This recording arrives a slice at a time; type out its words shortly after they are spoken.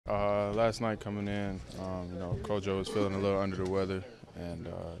Last night coming in, Coach O was feeling a little under the weather, and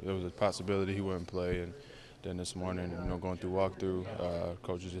there was a possibility he wouldn't play. And then this morning, going through walkthrough,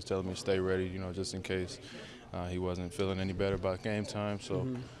 Coach was just telling me stay ready, just in case he wasn't feeling any better by game time. So,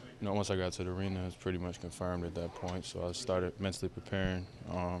 once I got to the arena, it was pretty much confirmed at that point. So I started mentally preparing,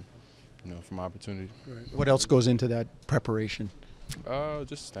 for my opportunity. Right. What else goes into that preparation?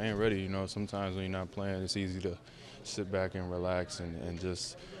 Just staying ready. Sometimes when you're not playing, it's easy to sit back and relax and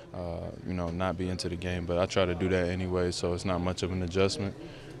just, not be into the game. But I try to do that anyway, so it's not much of an adjustment.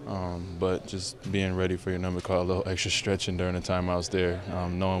 But just being ready for your number call, a little extra stretching during the timeouts there,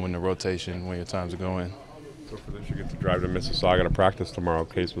 knowing when the rotation, when your times are going. So for this, you get to drive to Mississauga to practice tomorrow.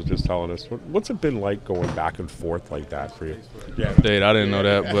 Case was just telling us. What's it been like going back and forth like that for you? Yeah, Dave, I didn't know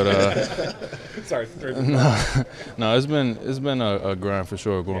that, but sorry. No, it's been a grind for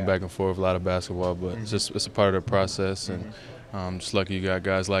sure, going back and forth, a lot of basketball, but it's a part of the process, and just lucky you got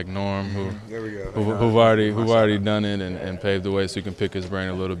guys like Norm who've already done it and paved the way, so you can pick his brain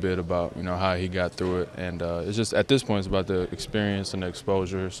a little bit about how he got through it, and it's just at this point it's about the experience and the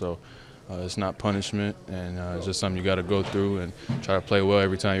exposure. So. It's not punishment, and it's just something you got to go through and try to play well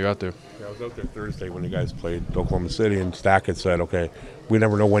every time you're out there. Yeah, I was out there Thursday when you guys played Oklahoma City, and Stack had said, okay, we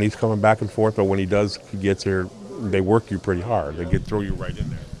never know when he's coming back and forth, but when he does, he gets here, they work you pretty hard. They throw you right in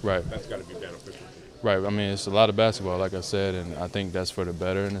there. Right. That's got to be beneficial. Right. I mean, it's a lot of basketball, like I said, and I think that's for the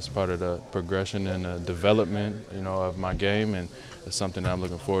better, and it's part of the progression and the development, of my game, and it's something that I'm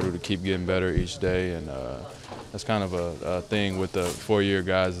looking forward to keep getting better each day, and that's kind of a thing with the 4-year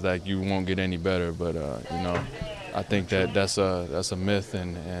guys, like you won't get any better, but I think that's a myth,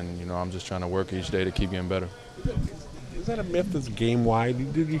 and I'm just trying to work each day to keep getting better. Is that a myth that's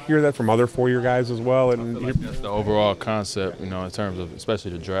game-wide? Did you hear that from other 4-year guys as well? And that's the overall concept, in terms of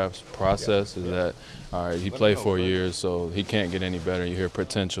especially the draft process, is that, all right, he played 4 years, so he can't get any better. You hear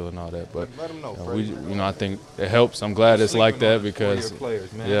potential and all that, but I think it helps. I'm glad it's like that because,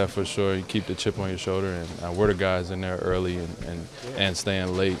 yeah, for sure, you keep the chip on your shoulder, and we're the guys in there early and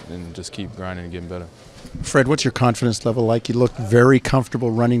staying late and just keep grinding and getting better. Fred, what's your confidence level like? You look very comfortable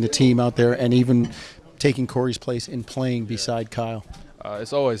running the team out there and even taking Corey's place in playing beside Kyle.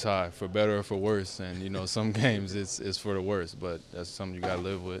 It's always high, for better or for worse, and some games it's for the worst, but that's something you got to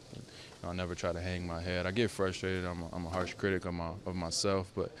live with. I'll never try to hang my head. I get frustrated. I'm a harsh critic of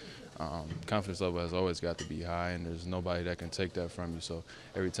myself, but confidence level has always got to be high, and there's nobody that can take that from you. So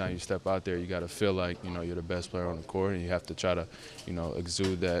every time you step out there, you got to feel like you're the best player on the court, and you have to try to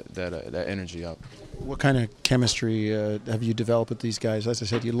exude that energy out. What kind of chemistry have you developed with these guys? As I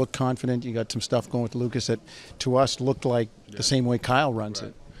said, you look confident. You got some stuff going with Lucas that, to us, looked like the same way Kyle runs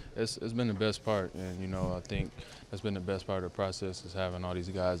it. It's been the best part, and I think that's been the best part of the process, is having all these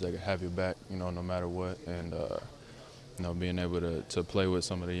guys that can have your back, no matter what, and being able to play with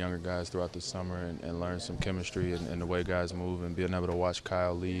some of the younger guys throughout the summer and learn some chemistry and the way guys move, and being able to watch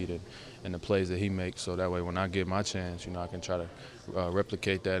Kyle lead and the plays that he makes, so that way when I get my chance, I can try to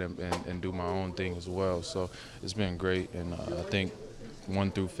replicate that and do my own thing as well. So it's been great, and I think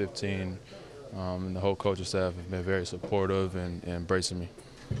 1 through 15, and the whole coaching staff have been very supportive and embracing me.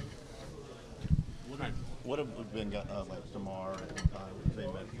 What have been like DeMar and Kyle, they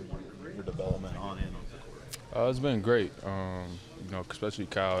meant for your development on and off the court? It's been great, especially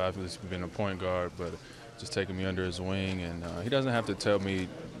Kyle, after being a point guard, but just taking me under his wing, and he doesn't have to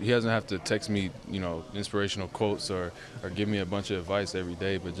text me, inspirational quotes or give me a bunch of advice every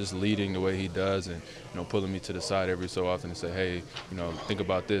day, but just leading the way he does, and pulling me to the side every so often to say, hey, think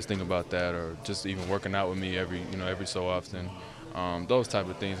about this, think about that, or just even working out with me every so often. Those type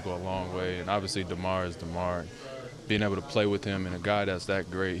of things go a long way, and obviously DeMar is DeMar. Being able to play with him, and a guy that's that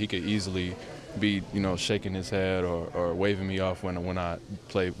great, he could easily be shaking his head or waving me off when I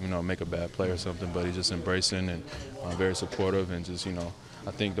play, make a bad play or something, but he's just embracing and very supportive, and just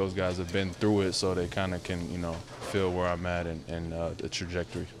I think those guys have been through it, so they kind of can feel where I'm at and the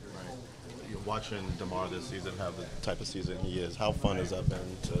trajectory. You're watching DeMar this season have the type of season he is. How fun has that been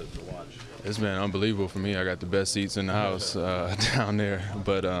to watch? It's been unbelievable for me. I got the best seats in the house down there,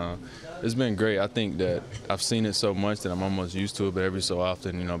 but it's been great. I think that I've seen it so much that I'm almost used to it, but every so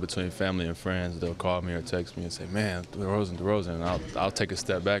often, between family and friends, they'll call me or text me and say, man, DeRozan, and I'll take a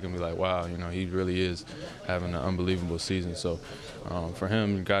step back and be like, wow, he really is having an unbelievable season. So for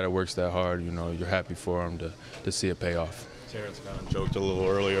him, a guy that works that hard, you're happy for him to see it pay off. Terrence kind of joked a little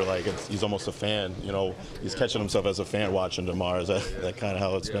earlier, like he's almost a fan. He's catching himself as a fan watching DeMar. Is that kind of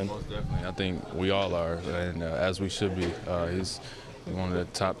how it's been? Most definitely. I think we all are, and as we should be. He's one of the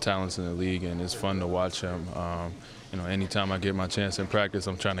top talents in the league, and it's fun to watch him. anytime I get my chance in practice,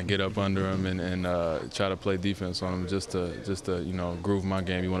 I'm trying to get up under him and try to play defense on him just to groove my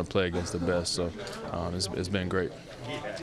game. You want to play against the best, so it's been great.